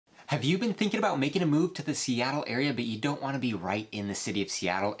Have you been thinking about making a move to the Seattle area, but you don't want to be right in the city of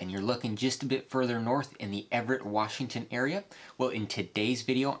Seattle and you're looking just a bit further north in the Everett, Washington area? Well, in today's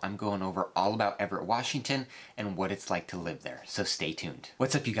video, I'm going over all about Everett, Washington and what it's like to live there, so stay tuned.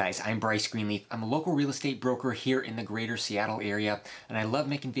 What's up, you guys? I'm Bryce Greenleaf. I'm a local real estate broker here in the greater Seattle area, and I love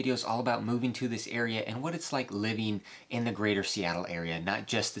making videos all about moving to this area and what it's like living in the greater Seattle area, not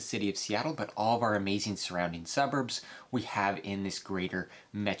just the city of Seattle, but all of our amazing surrounding suburbs we have in this greater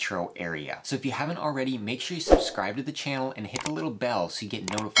metro area. So if you haven't already, make sure you subscribe to the channel and hit the little bell so you get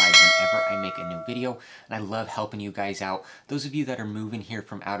notified whenever I make a new video. And I love helping you guys out. Those of you that are moving here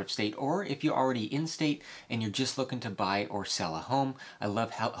from out of state, or if you're already in state and you're just looking to buy or sell a home, I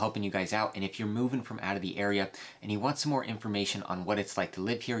love helping you guys out. And if you're moving from out of the area and you want some more information on what it's like to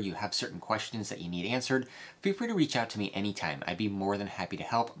live here, you have certain questions that you need answered, feel free to reach out to me anytime. I'd be more than happy to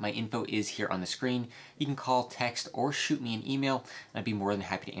help. My info is here on the screen. You can call, text, or shoot me an email. I'd be more than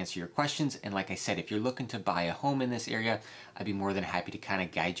happy to answer your questions. And like I said, if you're looking to buy a home in this area, I'd be more than happy to kind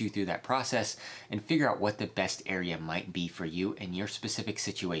of guide you through that process and figure out what the best area might be for you and your specific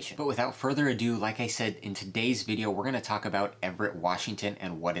situation. But without further ado, like I said, in today's video, we're going to talk about Everett, Washington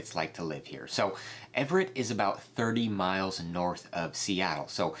and what it's like to live here. So Everett is about 30 miles north of Seattle.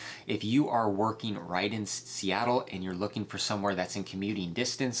 So if you are working right in Seattle and you're looking for somewhere that's in commuting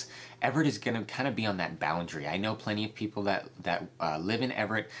distance, Everett is going to kind of be on that boundary. I know plenty of people that live in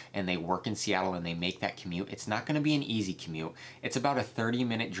Everett and they work in Seattle and they make that commute. It's not going to be an easy commute. It's about a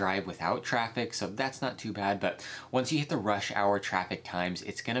 30-minute drive without traffic, so that's not too bad. But once you hit the rush hour traffic times,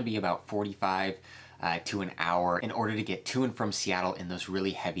 it's going to be about 45 to an hour in order to get to and from Seattle in those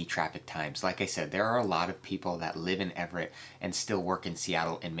really heavy traffic times. Like I said, there are a lot of people that live in Everett and still work in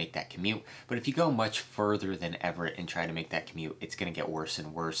Seattle and make that commute. But if you go much further than Everett and try to make that commute, it's going to get worse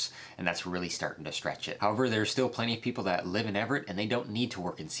and worse, and that's really starting to stretch it. However, there's still plenty of people that live in Everett and they don't need to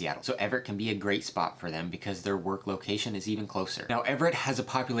work in Seattle. So Everett can be a great spot for them because their work location is even closer. Now, Everett has a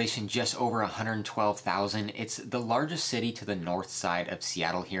population just over 112,000. It's the largest city to the north side of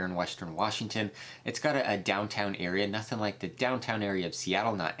Seattle here in Western Washington. It's got a downtown area, nothing like the downtown area of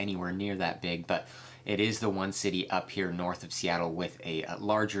Seattle, not anywhere near that big, but it is the one city up here north of Seattle with a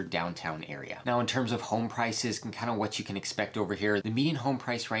larger downtown area. Now, in terms of home prices and kind of what you can expect over here, the median home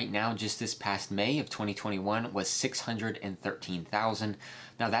price right now, just this past May of 2021, was $613,000.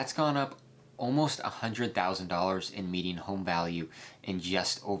 Now, that's gone up almost $100,000 in median home value in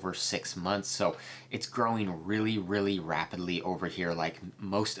just over 6 months. So it's growing really, really rapidly over here, like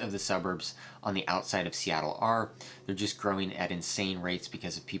most of the suburbs on the outside of Seattle are. They're just growing at insane rates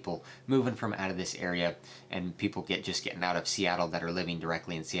because of people moving from out of this area and people getting out of Seattle that are living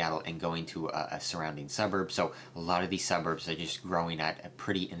directly in Seattle and going to a surrounding suburb. So a lot of these suburbs are just growing at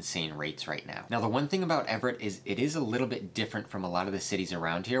pretty insane rates right now. Now, the one thing about Everett is it is a little bit different from a lot of the cities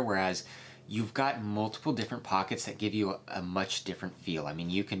around here, whereas you've got multiple different pockets that give you a much different feel. I mean,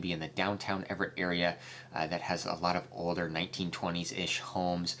 you can be in the downtown Everett area that has a lot of older 1920s-ish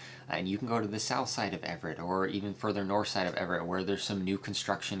homes, and you can go to the south side of Everett or even further north side of Everett where there's some new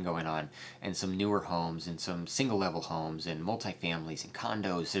construction going on and some newer homes and some single-level homes and multifamilies and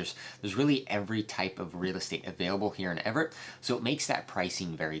condos. There's really every type of real estate available here in Everett, so it makes that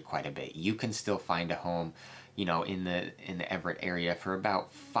pricing vary quite a bit. You can still find a home, you know, in the Everett area for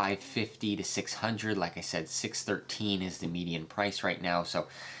about $550 to $600. Like I said, $613 is the median price right now. So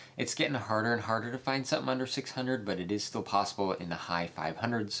it's getting harder and harder to find something under $600, but it is still possible in the high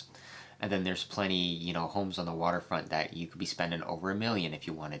 500s. And then there's plenty, you know, homes on the waterfront that you could be spending over $1 million if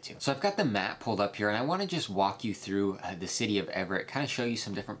you wanted to. So I've got the map pulled up here, and I want to just walk you through the city of Everett, kind of show you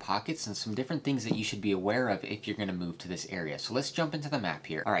some different pockets and some different things that you should be aware of if you're going to move to this area. So let's jump into the map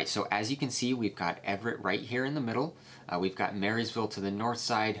here. All right, so as you can see, we've got Everett right here in the middle. We've got Marysville to the north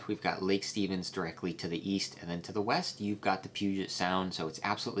side. We've got Lake Stevens directly to the east, and then to the west, you've got the Puget Sound. So it's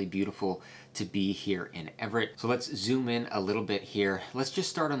absolutely beautiful to be here in Everett. So let's zoom in a little bit here. Let's just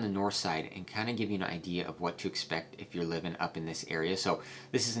start on the north side and kind of give you an idea of what to expect if you're living up in this area. So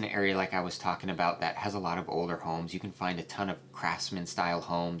this is an area, like I was talking about, that has a lot of older homes. You can find a ton of craftsman style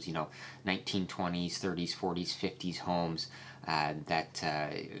homes, you know, 1920s, 30s, 40s, 50s homes that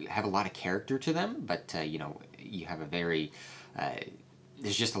have a lot of character to them, but you know, you have a very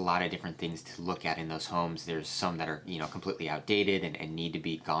there's just a lot of different things to look at in those homes. There's some that are, you know, completely outdated and need to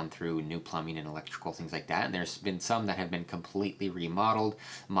be gone through new plumbing and electrical, things like that. And there's been some that have been completely remodeled,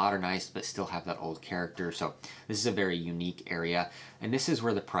 modernized, but still have that old character. So this is a very unique area. And this is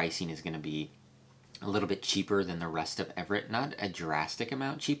where the pricing is going to be a little bit cheaper than the rest of Everett. Not a drastic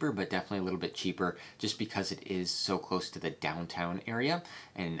amount cheaper, but definitely a little bit cheaper just because it is so close to the downtown area.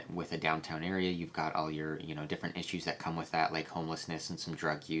 And with a downtown area, you've got all your, different issues that come with that, like homelessness and some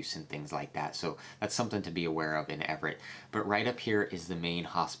drug use and things like that. So that's something to be aware of in Everett. But right up here is the main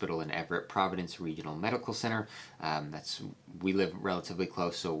hospital in Everett, Providence Regional Medical Center. We live relatively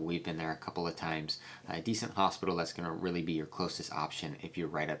close, so we've been there a couple of times. A decent hospital that's going to really be your closest option if you're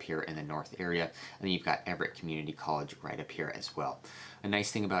right up here in the north area. And then you've got Everett Community College right up here as well. A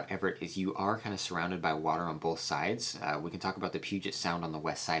nice thing about Everett is you are kind of surrounded by water on both sides. We can talk about the Puget Sound on the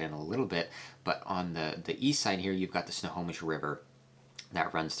west side in a little bit, but on the east side here, you've got the Snohomish River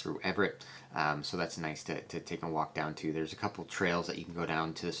that runs through Everett. So that's nice to take a walk down to. There's a couple trails that you can go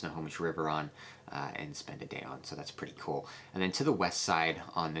down to the Snohomish River on and spend a day on, so that's pretty cool. And then to the west side,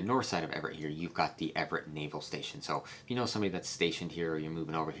 on the north side of Everett here, you've got the Everett Naval Station. So if you know somebody that's stationed here or you're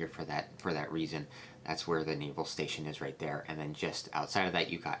moving over here for that reason, that's where the naval station is right there. And then just outside of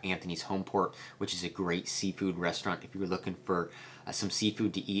that, you've got Anthony's Homeport, which is a great seafood restaurant. If you're looking for some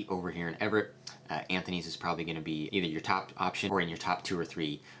seafood to eat over here in Everett, Anthony's is probably going to be either your top option or in your top 2 or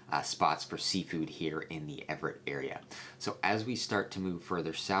 3 spots for seafood here in the Everett area. So as we start to move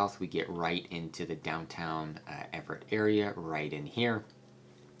further south, we get right into the downtown Everett area, right in here.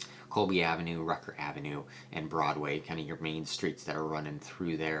 Colby Avenue, Rucker Avenue, and Broadway, kind of your main streets that are running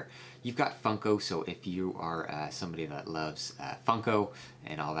through there. You've got Funko, so if you are somebody that loves Funko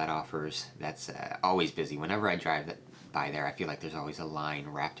and all that offers, that's always busy. Whenever I drive by there, I feel like there's always a line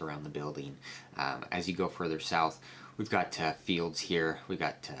wrapped around the building. As you go further south, we've got fields here. We've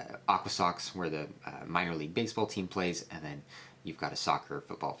got Aquasox, where the minor league baseball team plays, and then you've got a soccer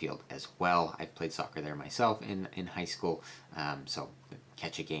football field as well. I've played soccer there myself in high school, so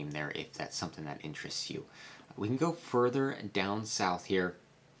catch a game there if that's something that interests you. We can go further down south here.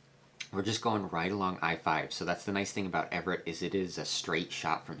 We're just going right along I-5. So that's the nice thing about Everett, is it is a straight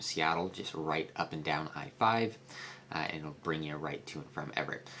shot from Seattle, just right up and down I-5, and it'll bring you right to and from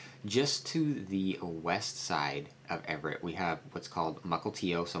Everett. Just to the west side of Everett, we have what's called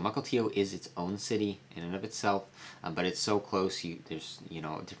Mukilteo. So Mukilteo is its own city in and of itself, but it's so close. There's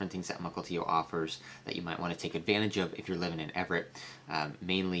different things that Mukilteo offers that you might want to take advantage of if you're living in Everett.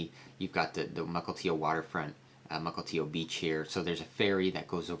 Mainly, you've got the Mukilteo waterfront, Mukilteo Beach here. So there's a ferry that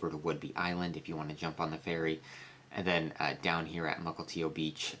goes over to Woodby Island if you want to jump on the ferry. And then down here at Mukilteo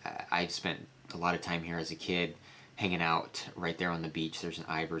Beach, I've spent a lot of time here as a kid, hanging out right there on the beach. There's an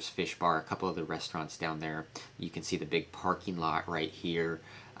Ivar's Fish Bar, a couple of the restaurants down there. You can see the big parking lot right here.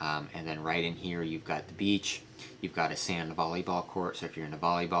 And then right in here, you've got the beach. You've got a sand volleyball court, so if you're into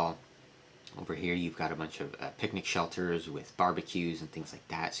volleyball. Over here, you've got a bunch of picnic shelters with barbecues and things like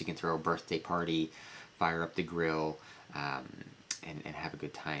that. So you can throw a birthday party, fire up the grill, and have a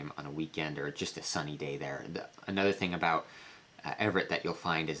good time on a weekend or just a sunny day there. Another thing about Everett that you'll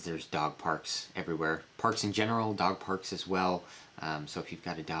find is there's dog parks everywhere. Parks in general, dog parks as well. So if you've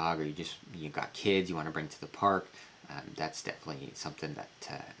got a dog or you've got kids you want to bring to the park, that's definitely something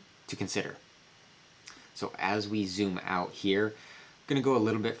that to consider. So as we zoom out here, I'm going to go a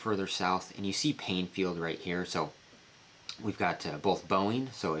little bit further south, and you see Payne Field right here. So we've got both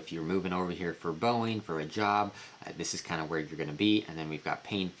Boeing, so if you're moving over here for Boeing, for a job, this is kind of where you're going to be. And then we've got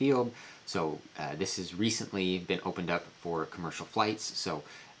Payne Field, so this has recently been opened up for commercial flights, so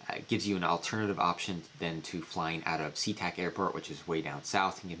it gives you an alternative option then to flying out of SeaTac Airport, which is way down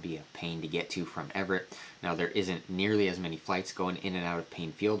south and can be a pain to get to from Everett. Now, there isn't nearly as many flights going in and out of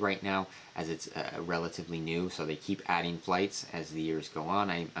Payne Field right now, as it's relatively new, so they keep adding flights as the years go on.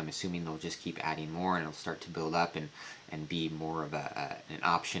 I'm assuming they'll just keep adding more, and it'll start to build up and be more of an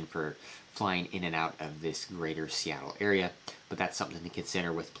option for flying in and out of this greater Seattle area. But that's something to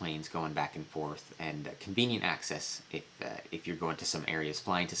consider with planes going back and forth, and convenient access if you're going to some areas,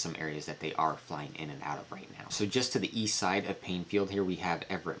 flying to some areas that they are flying in and out of right now. So just to the east side of Payne Field here, we have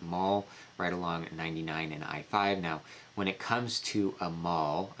Everett Mall right along 99 and I-5. Now, when it comes to a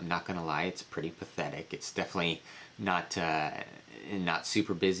mall, I'm not going to lie, it's pretty pathetic. It's definitely not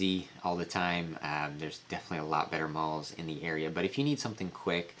super busy all the time. There's definitely a lot better malls in the area, but if you need something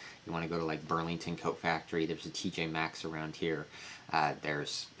quick, you want to go to like Burlington Coat Factory, there's a TJ Maxx around here.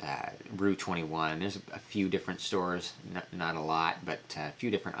 There's Rue 21. There's a few different stores, not a lot, but a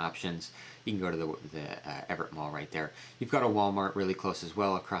few different options. You can go to the Everett Mall right there. You've got a Walmart really close as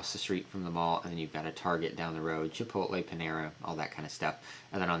well across the street from the mall, and then you've got a Target down the road, Chipotle, Panera, all that kind of stuff.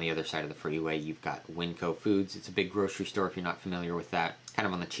 And then on the other side of the freeway, you've got Winco Foods. It's a big grocery store if you're not familiar with that, kind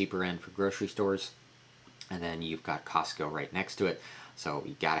of on the cheaper end for grocery stores. And then you've got Costco right next to it. So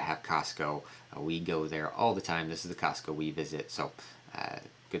you gotta have Costco. We go there all the time. This is the Costco we visit. So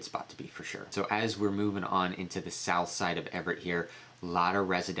good spot to be for sure. So as we're moving on into the south side of Everett here, a lot of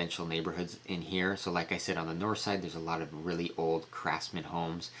residential neighborhoods in here. So like I said, on the north side, there's a lot of really old craftsman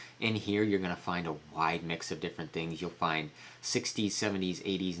homes. In here, you're gonna find a wide mix of different things. You'll find 60s, 70s,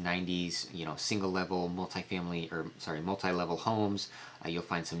 80s, 90s, you know, single level, multi-level homes. You'll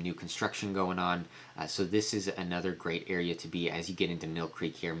find some new construction going on. So this is another great area to be as you get into Mill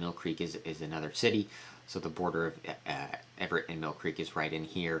Creek here. Mill Creek is another city. So the border of Everett and Mill Creek is right in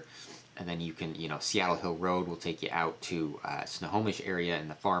here. And then you can, you know, Seattle Hill Road will take you out to Snohomish area and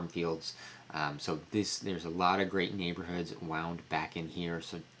the farm fields. So there's a lot of great neighborhoods wound back in here.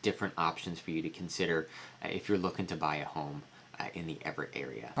 So different options for you to consider if you're looking to buy a home in the Everett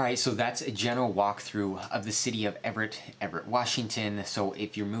area. All right, so that's a general walkthrough of the city of Everett, Washington. So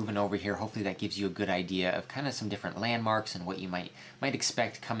if you're moving over here, hopefully that gives you a good idea of kind of some different landmarks and what you might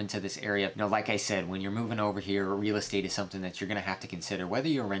expect coming to this area. You know, like I said, when you're moving over here, real estate is something that you're gonna have to consider. Whether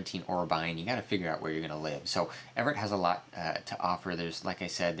you're renting or buying, you gotta figure out where you're gonna live. So Everett has a lot to offer. There's, like I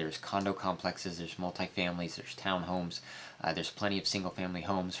said, there's condo complexes, there's multifamilies, there's townhomes, there's plenty of single family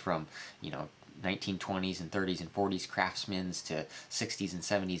homes from, you know, 1920s and 30s and 40s craftsmen's to 60s and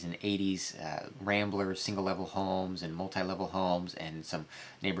 70s and 80s ramblers, single level homes and multi-level homes, and some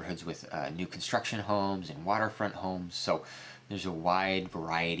neighborhoods with new construction homes and waterfront homes. So there's a wide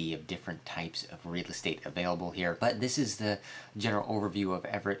variety of different types of real estate available here. But this is the general overview of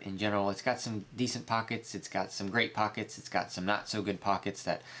Everett in general. It's got some decent pockets, it's got some great pockets, it's got some not so good pockets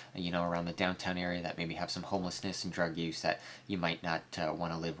that, you know, around the downtown area that maybe have some homelessness and drug use that you might not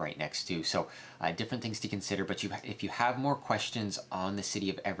want to live right next to. So different things to consider. But if you have more questions on the city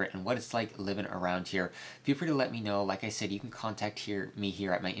of Everett and what it's like living around here, feel free to let me know. Like I said, you can contact me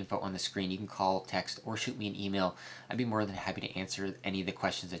here at my info on the screen. You can call, text, or shoot me an email. I'd be more than happy to answer any of the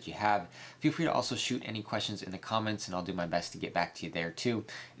questions that you have. Feel free to also shoot any questions in the comments and I'll do my best to get back to you there too.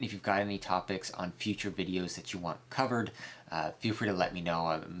 And if you've got any topics on future videos that you want covered, feel free to let me know.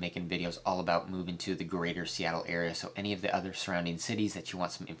 I'm making videos all about moving to the greater Seattle area, so any of the other surrounding cities that you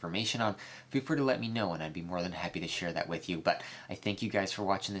want some information on, feel free to let me know and I'd be more than happy to share that with you. But I thank you guys for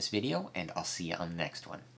watching this video and I'll see you on the next one.